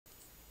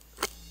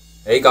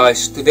Hey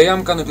guys, today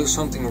I'm gonna do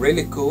something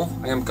really cool.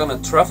 I am gonna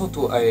travel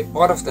to a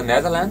part of the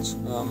Netherlands.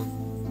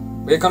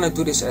 We're gonna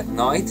do this at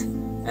night,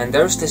 and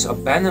there's this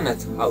abandoned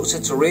house.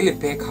 It's a really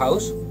big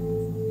house.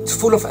 It's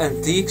full of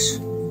antiques.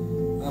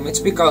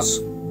 It's because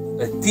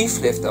a thief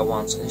lived there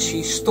once and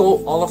she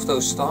stole all of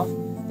those stuff.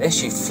 Then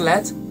she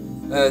fled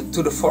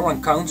to the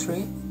foreign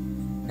country,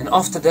 and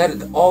after that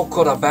it all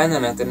got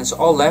abandoned and it's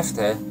all left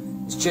there.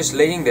 It's just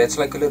laying there. It's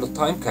like a little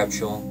time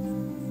capsule.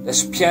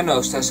 There's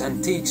pianos, there's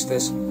antiques,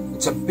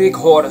 it's a big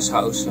hoarder's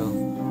house. So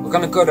we're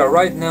gonna go there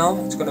right now.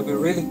 It's gonna be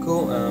really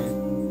cool.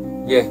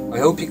 Yeah, I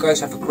hope you guys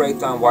have a great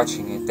time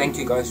watching it. Thank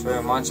you guys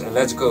very much, and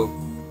let's go.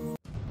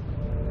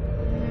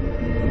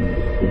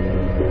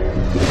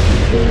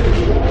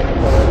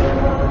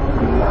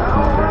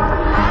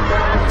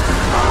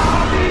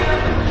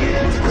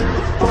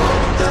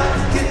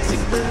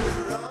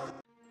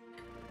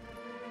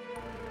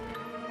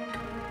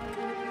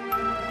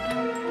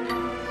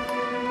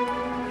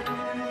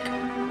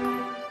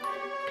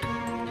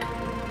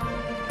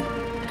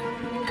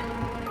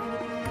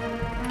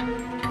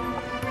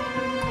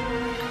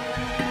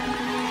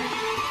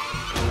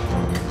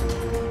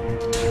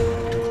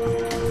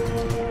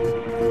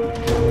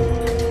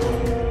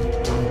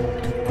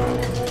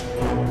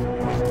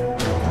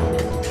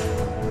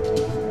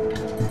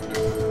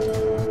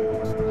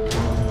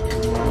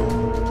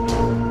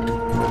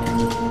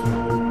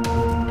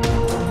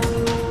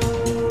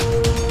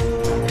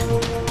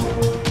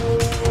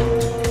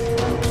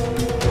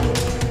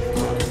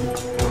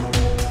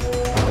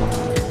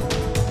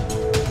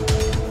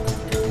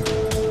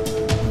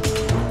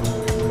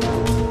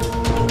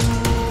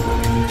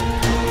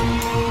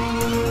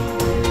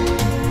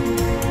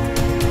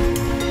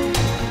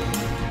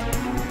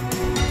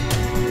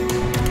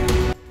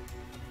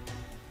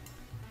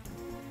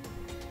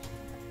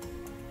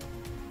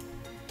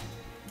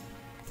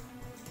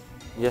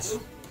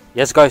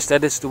 Yes guys,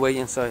 that is the way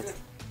inside.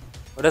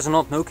 Oh, that's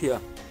not Nokia.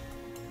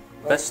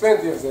 Best.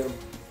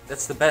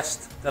 That's the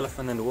best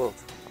telephone in the world.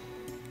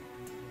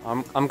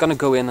 I'm gonna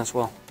go in as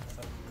well.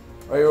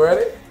 Are you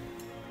ready?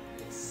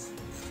 Yes.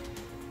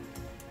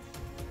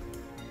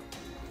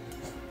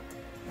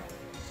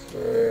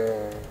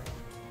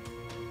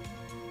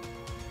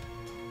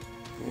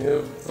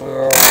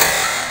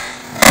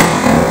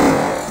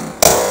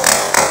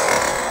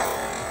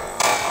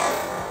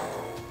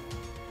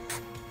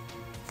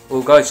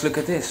 Oh guys, look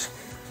at this.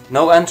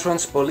 No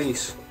entrance,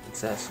 police, it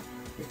says.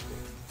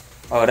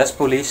 Oh, that's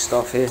police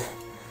stuff here.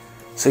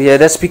 So yeah,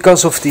 that's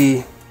because of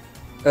the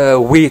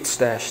weed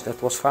stash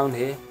that was found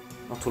here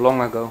not too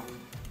long ago.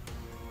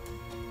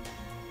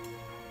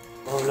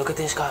 Oh, look at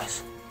this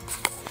guys.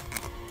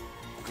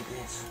 Look at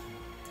this.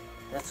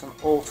 That's an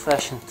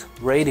old-fashioned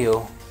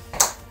radio.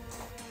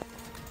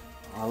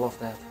 I love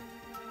that.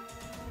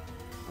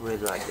 I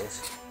really like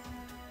this.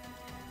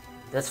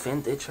 That's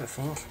vintage, I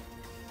think.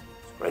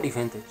 Pretty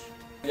vintage.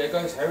 Yeah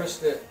guys, here is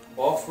the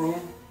bathroom.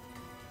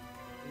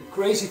 The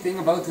crazy thing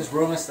about this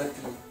room is that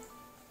the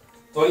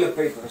toilet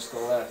paper is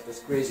still left. That's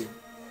crazy.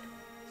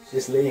 It's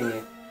just laying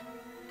here.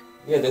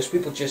 Yeah, those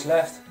people just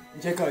left.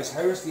 And yeah guys,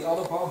 here is the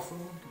other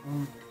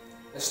bathroom.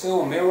 There's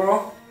still a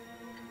mirror.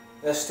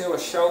 There's still a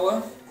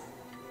shower.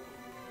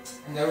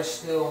 And there is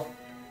still...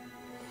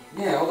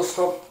 yeah, all the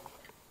stuff...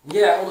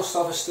 yeah, all the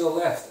stuff is still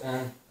left.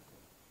 And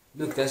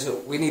look, there's a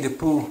Winnie the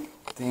Pooh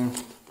thing.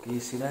 Can you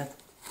see that?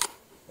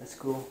 That's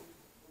cool.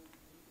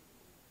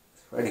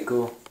 It's pretty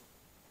cool.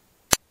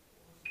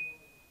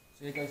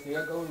 So you guys, we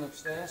are going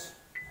upstairs.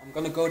 I'm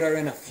gonna go there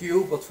in a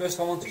few, but first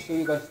I want to show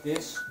you guys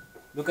this.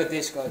 Look at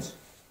this guys.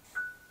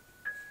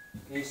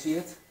 Can you see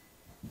it?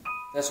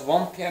 There's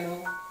one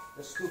piano,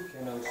 there's two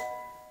pianos.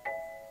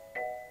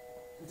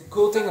 And the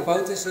cool thing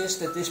about this is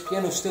that this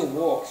piano still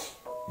walks.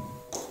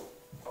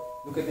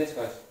 Look at this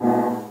guys.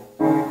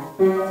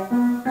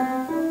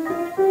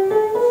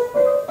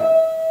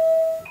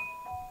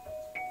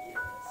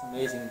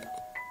 Amazing.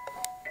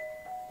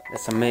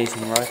 That's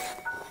amazing, right?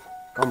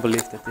 Can't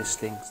believe that this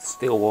thing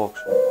still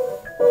walks.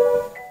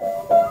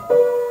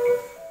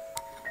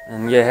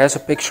 And yeah, here's a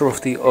picture of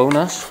the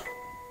owners.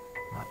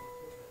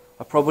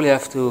 I probably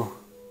have to...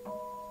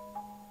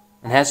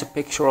 and here's a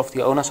picture of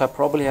the owners. I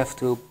probably have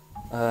to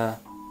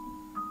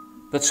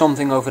put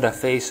something over their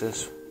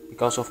faces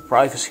because of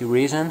privacy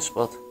reasons,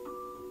 but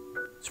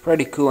it's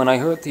pretty cool. And I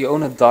heard the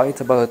owner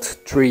died about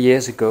 3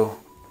 years ago.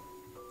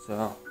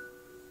 So...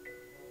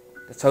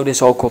 that's how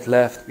this all got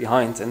left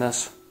behind. And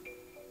there's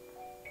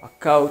a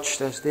couch,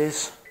 there's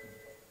this.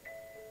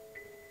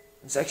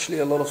 There's actually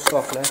a lot of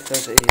stuff left.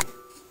 There's a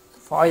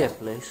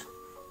fireplace.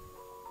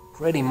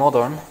 Pretty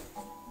modern.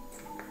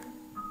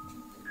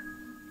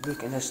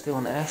 Look, and there's still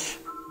an ash.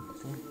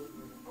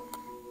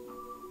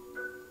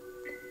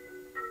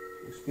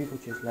 Those people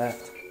just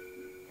left.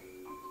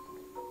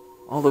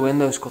 All the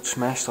windows got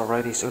smashed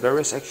already, so there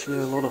is actually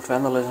a lot of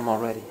vandalism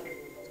already.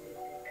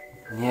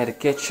 And yeah, the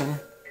kitchen.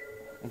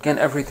 Again,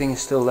 everything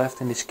is still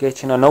left in this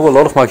kitchen. I know a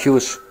lot of my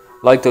viewers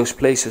like those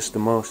places the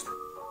most,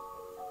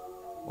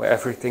 where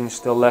everything is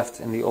still left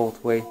in the old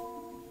way.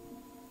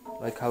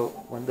 like how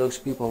when those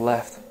people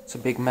left. It's a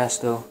big mess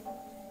though.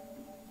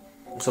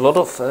 There's a lot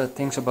of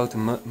things about the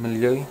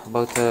milieu,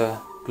 about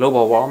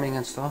global warming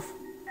and stuff.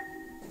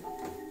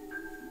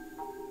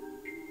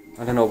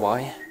 I don't know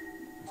why.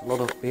 There's a lot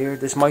of beer.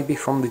 This might be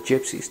from the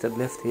gypsies that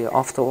lived here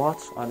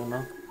afterwards. I don't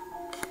know.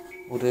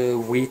 Or the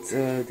weed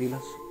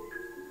dealers.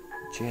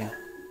 But yeah,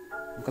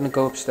 I'm gonna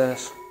go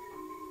upstairs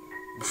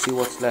and see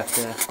what's left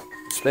there.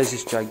 This place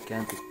is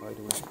gigantic, by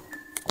the way.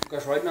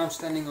 Because right now I'm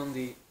standing on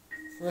the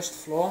first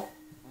floor.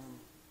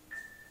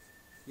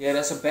 Yeah,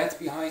 there's a bed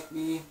behind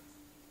me.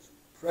 It's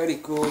pretty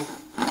cool.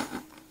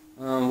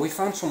 We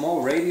found some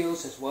more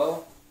radios as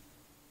well.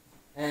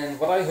 And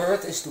what I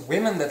heard is the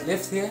woman that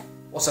lived here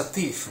was a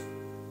thief.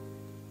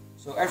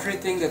 So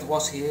everything that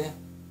was here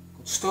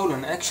got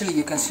stolen. Actually,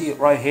 you can see it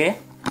right here.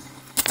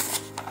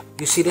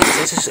 You see this?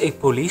 This is a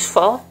police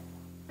file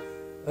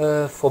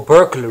for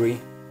burglary.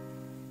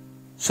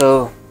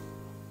 So,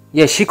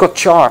 yeah, she got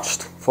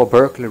charged for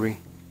burglary,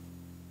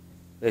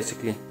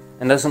 basically.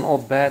 And there's an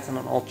old bed and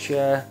an old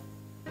chair.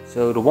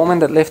 So the woman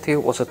that lived here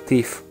was a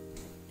thief.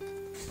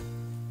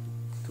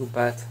 Too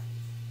bad.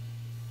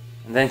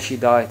 And then she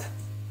died.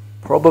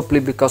 Probably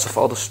because of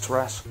all the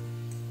stress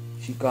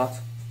she got.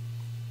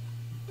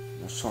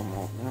 There's some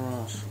old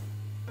mirrors.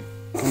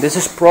 And this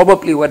is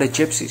probably where the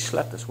gypsies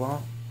slept as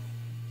well.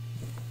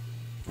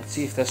 Let's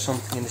see if there's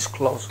something in this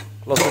closet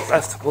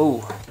left.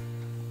 Whoa.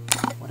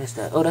 What is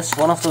that? Oh, that's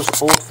one of those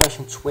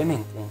old-fashioned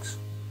swimming things.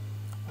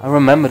 I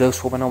remember those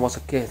from when I was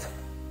a kid.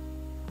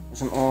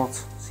 There's an old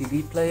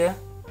CD player.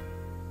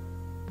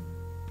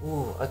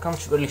 Oh, I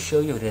can't really show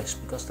you this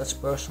because that's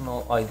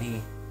personal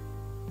ID.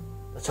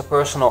 That's a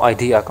personal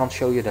ID, I can't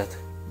show you that.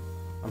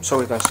 I'm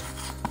sorry guys.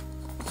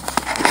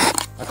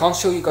 I can't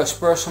show you guys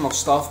personal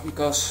stuff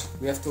because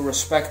we have to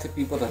respect the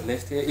people that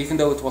lived here. Even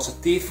though it was a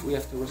thief, we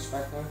have to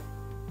respect her.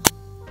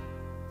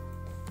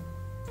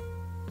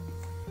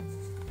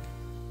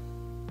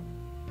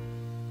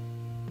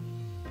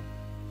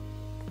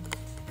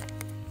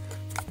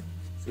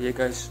 So yeah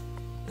guys,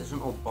 there's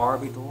an old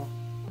Barbie doll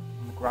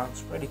on the ground,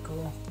 it's pretty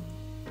cool.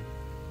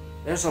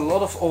 There's a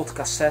lot of old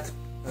cassette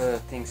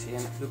things here.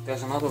 Look,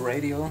 there's another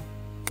radio.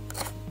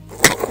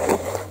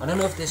 I don't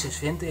know if this is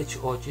vintage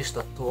or just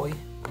a toy.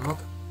 I'm not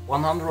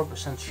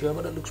 100% sure,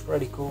 but it looks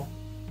pretty cool.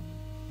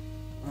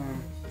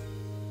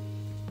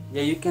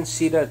 Yeah, you can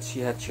see that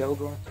she had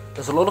children.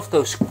 There's a lot of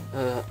those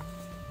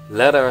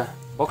leather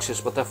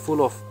boxes, but they're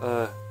full of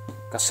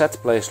cassette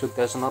players. Look,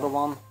 there's another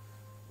one.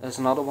 There's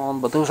another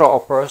one, but those are all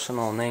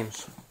personal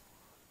names.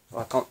 So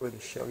I can't really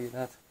show you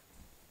that.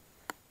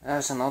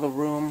 There's another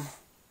room.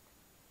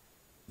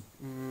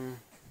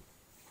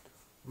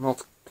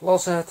 Not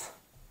closet.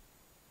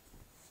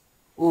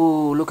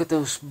 Ooh, look at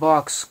those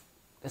bugs.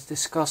 That's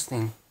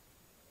disgusting.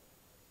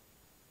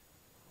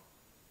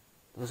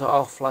 Those are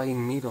all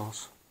flying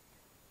needles.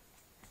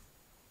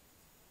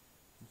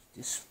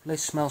 This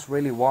place smells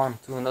really warm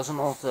too, and there's an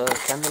old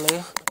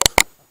candelier.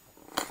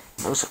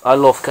 I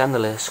love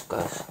candeliers,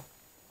 guys.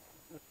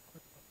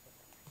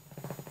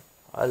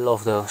 I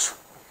love those.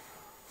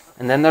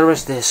 And then there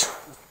is this.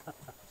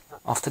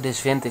 After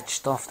this vintage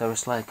stuff, there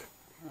is like...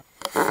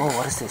 Oh,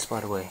 what is this, by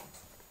the way?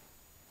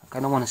 I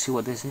kind of want to see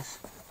what this is.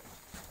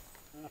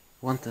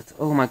 Wanted.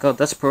 Oh my god,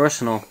 that's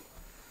personal.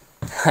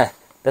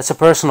 That's a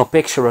personal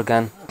picture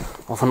again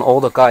of an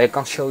older guy. I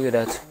can't show you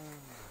that.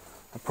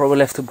 I probably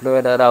have to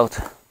blur that out.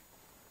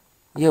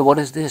 Yeah, what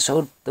is this?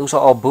 Oh, those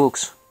are all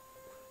books.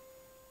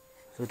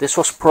 So this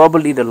was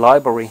probably the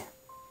library.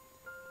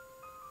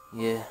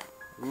 Yeah,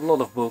 a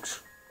lot of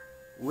books.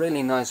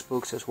 Really nice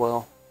books as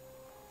well.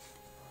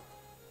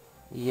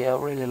 Yeah, I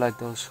really like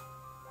those.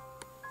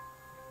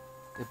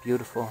 They're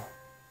beautiful.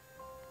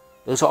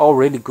 Those are all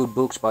really good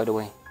books, by the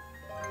way.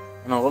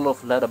 And a lot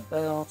of leather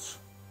belts.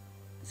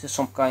 This is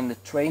some kind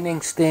of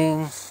training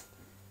thing.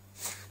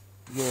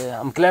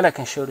 Yeah, I'm glad I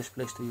can show this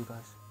place to you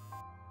guys.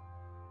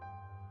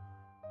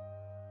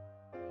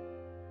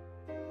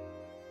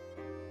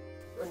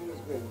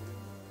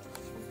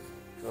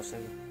 So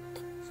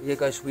yeah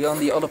guys, we are on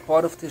the other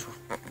part of this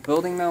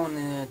building now,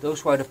 and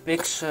those were the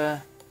pigs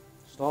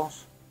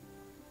stalls.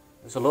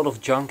 There's a lot of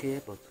junk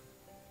here, but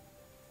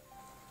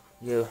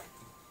yeah,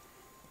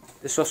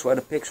 this was where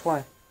the pigs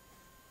were.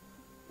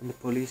 And the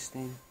police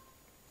thing.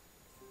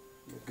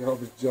 The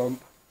garbage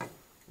jump.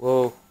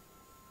 Whoa,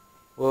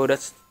 whoa,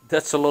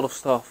 that's a lot of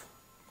stuff.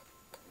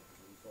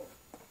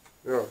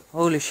 Yeah.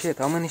 Holy shit!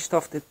 How many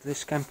stuff did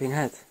this camping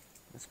had?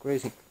 That's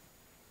crazy.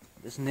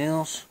 There's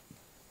nails.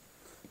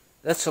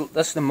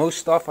 That's the most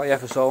stuff I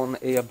ever saw in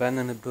a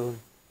abandoned building.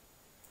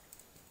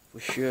 For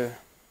sure.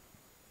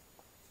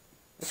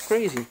 That's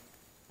crazy.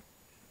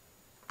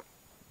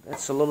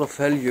 That's a lot of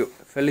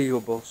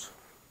valuables.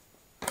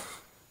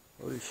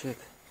 Holy shit.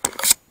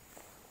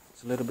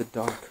 It's a little bit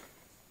dark.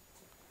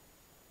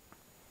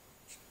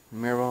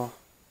 Mirror.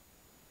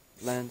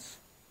 Lens.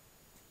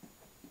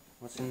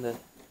 What's in there?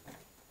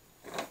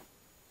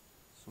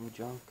 Some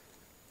junk.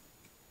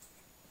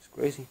 It's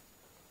crazy.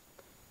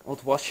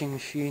 Old washing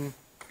machine.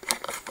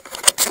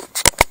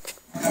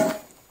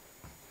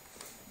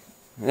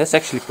 That's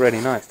actually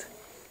pretty nice.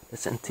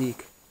 That's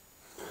antique.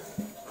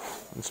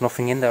 There's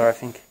nothing in there, I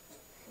think.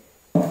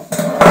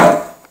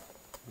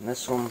 And there's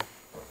some...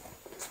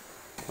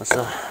 What's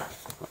that?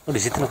 Oh, die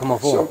zitten nog helemaal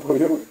vol. Shampoo,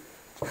 jongen.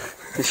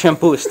 The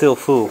shampoo is still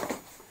full.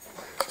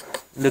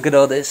 Look at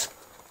all this.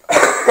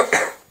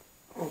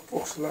 Oh,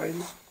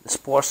 porcelain. It's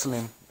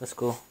porcelain. That's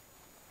cool.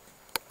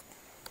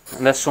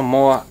 And there's some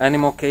more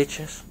animal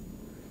cages.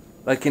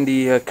 Like in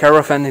the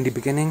caravan in the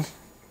beginning.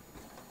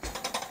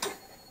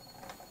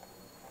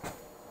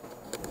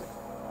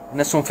 And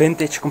there's some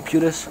vintage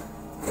computers.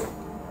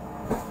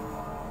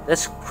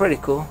 That's pretty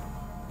cool.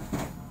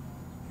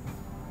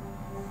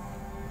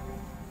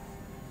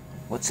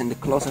 What's in the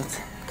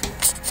closet?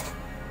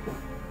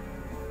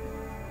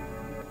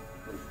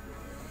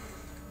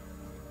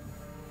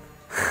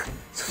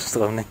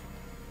 Stroning.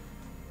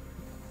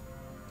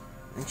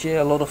 And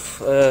yeah, a lot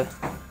of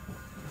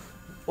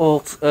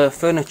old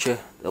furniture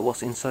that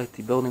was inside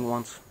the building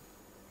once.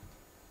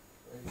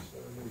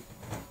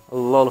 A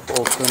lot of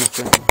old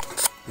furniture.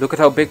 Look at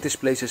how big this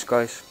place is,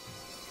 guys.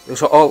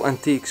 Those are all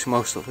antiques,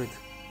 most of it.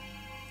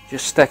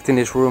 Just stacked in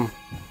this room.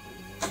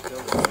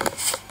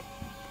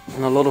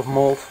 And a lot of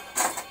mold.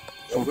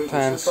 Some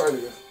pans.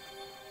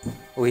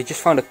 Oh, he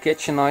just found a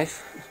kitchen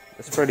knife.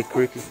 That's pretty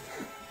creepy.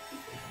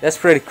 That's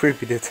pretty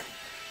creepy, dude.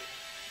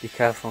 Be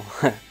careful.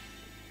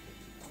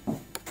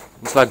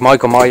 It's like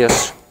Michael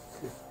Myers.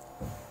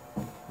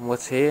 And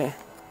what's here?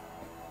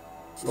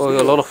 Oh,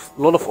 a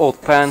lot of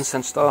old pans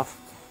and stuff.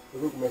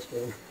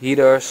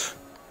 Heaters.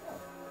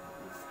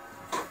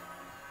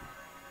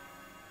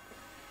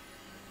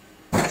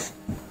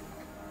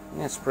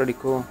 Yeah, it's pretty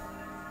cool.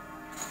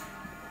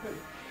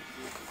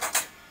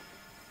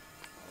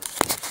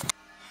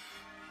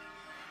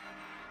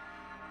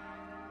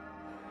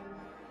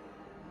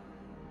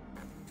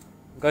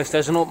 Guys,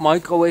 there's an old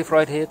microwave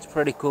right here, it's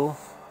pretty cool.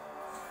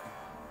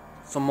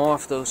 Some more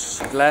of those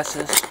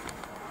glasses.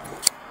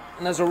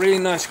 And there's a really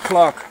nice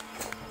clock.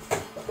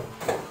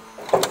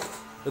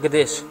 Look at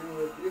this.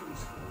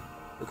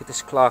 Look at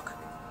this clock.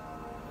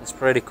 It's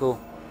pretty cool.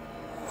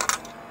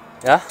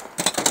 Yeah?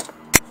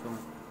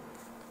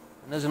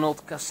 And there's an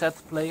old cassette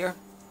player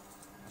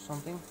or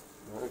something.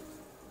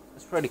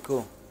 That's pretty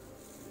cool.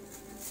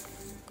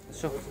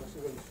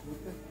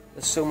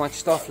 There's so much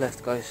stuff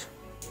left, guys.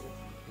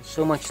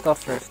 So much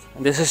stuff left.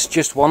 And this is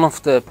just one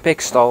of the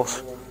pig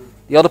stalls.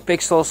 The other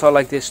pig stalls are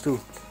like this too.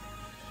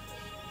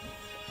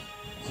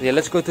 So yeah,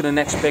 let's go to the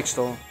next pig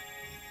stall.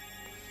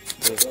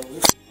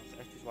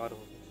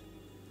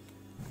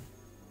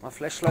 My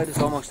flashlight is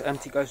almost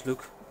empty, guys,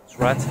 look. It's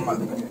red.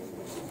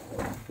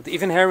 But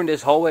even here in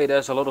this hallway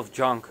there's a lot of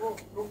junk.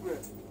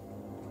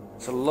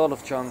 It's a lot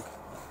of junk.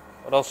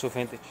 But also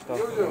vintage stuff.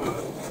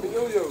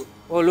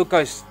 Oh look,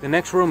 guys, the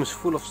next room is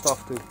full of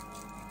stuff too.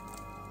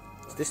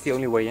 Is this the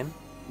only way in?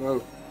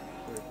 No.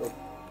 There's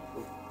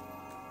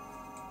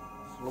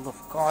a lot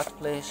of card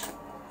plays.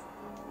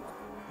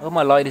 I hope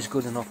my light is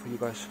good enough for you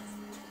guys.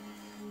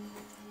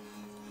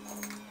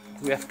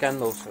 We have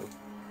candles, so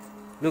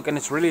look, and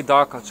it's really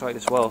dark outside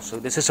as well. So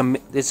this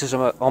is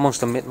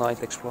almost a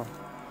midnight explore.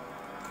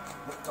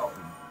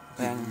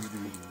 Bang.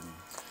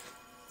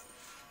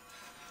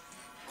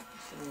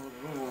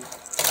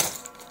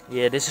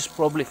 Yeah, this is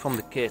probably from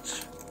the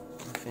kids.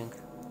 I think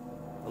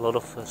a lot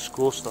of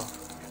school stuff.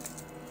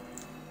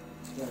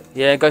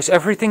 Yeah, guys,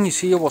 everything you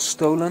see here was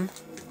stolen.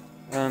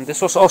 And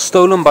this was all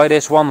stolen by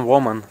this one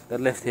woman that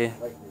lived here.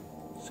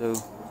 So.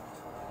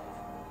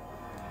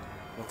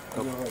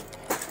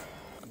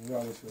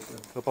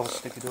 Loop al een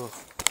stukje door.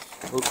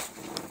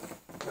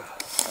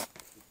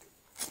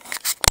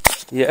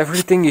 Yeah,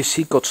 everything you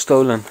see got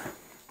stolen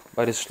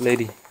by this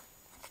lady.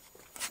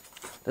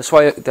 That's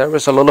why there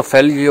is a lot of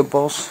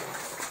valuables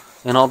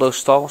in all those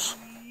stalls.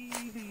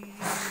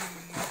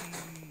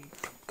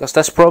 Because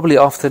that's probably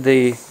after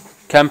the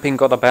camping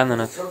got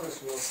abandoned.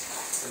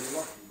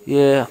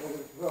 Yeah,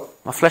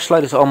 my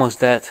flashlight is almost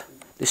dead.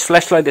 This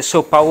flashlight is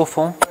so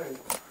powerful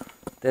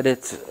that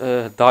it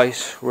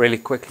dies really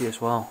quickly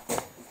as well.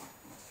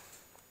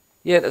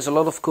 Yeah, there's a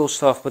lot of cool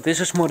stuff, but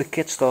this is more the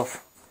kid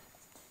stuff.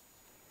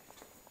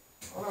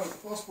 Oh no,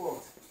 the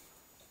passport.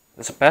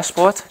 That's a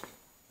passport?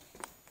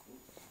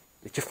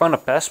 Did you find a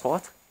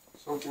passport?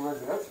 Something like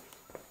that?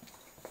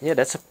 Yeah,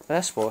 that's a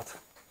passport.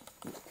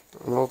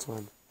 An old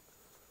one.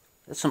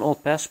 That's an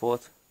old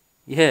passport.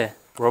 Yeah,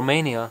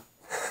 Romania.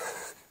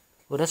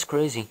 Oh, that's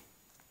crazy.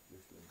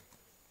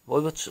 Oh,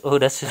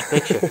 that's his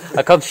picture.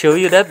 I can't show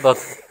you that, but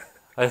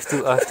I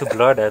have to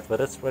blur that. But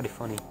that's pretty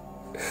funny.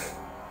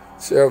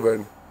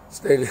 Serbian.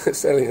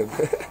 Stallion.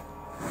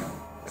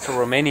 It's a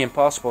Romanian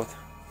passport.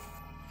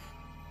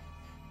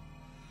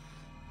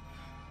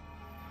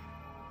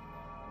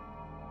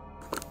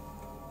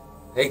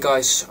 Hey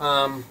guys,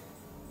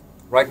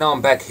 right now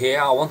I'm back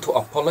here. I want to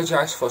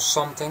apologize for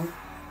something.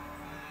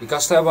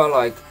 Because there were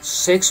like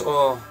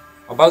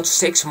about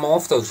six more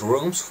of those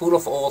rooms full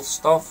of old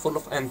stuff, full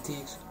of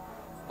antiques.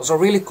 It was a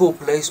really cool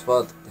place,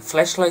 but the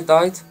flashlight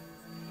died.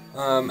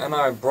 And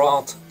I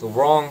brought the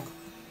wrong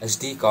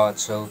SD card,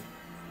 so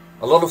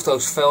a lot of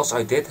those files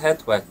I did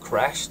had were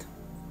crashed.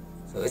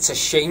 So it's a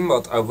shame,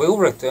 but I will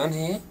return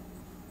here.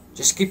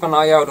 Just keep an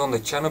eye out on the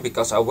channel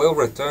because I will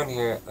return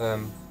here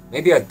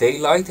maybe at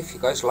daylight if you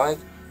guys like.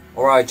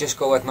 Or I just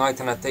go at night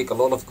and I take a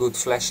lot of good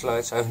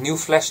flashlights. I have new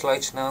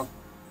flashlights now.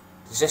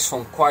 This is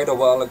from quite a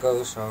while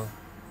ago, so...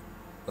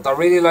 But I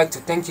really like to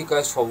thank you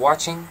guys for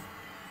watching.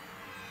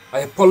 I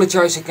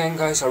apologize again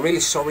guys, I'm really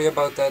sorry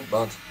about that,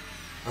 but...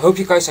 I hope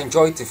you guys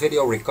enjoyed the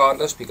video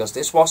regardless, because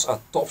this was a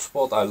top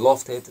spot, I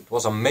loved it, it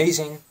was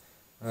amazing.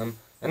 And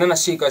then I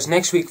see you guys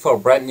next week for a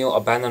brand new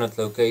abandoned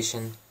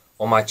location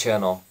on my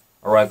channel.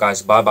 Alright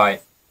guys, bye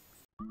bye.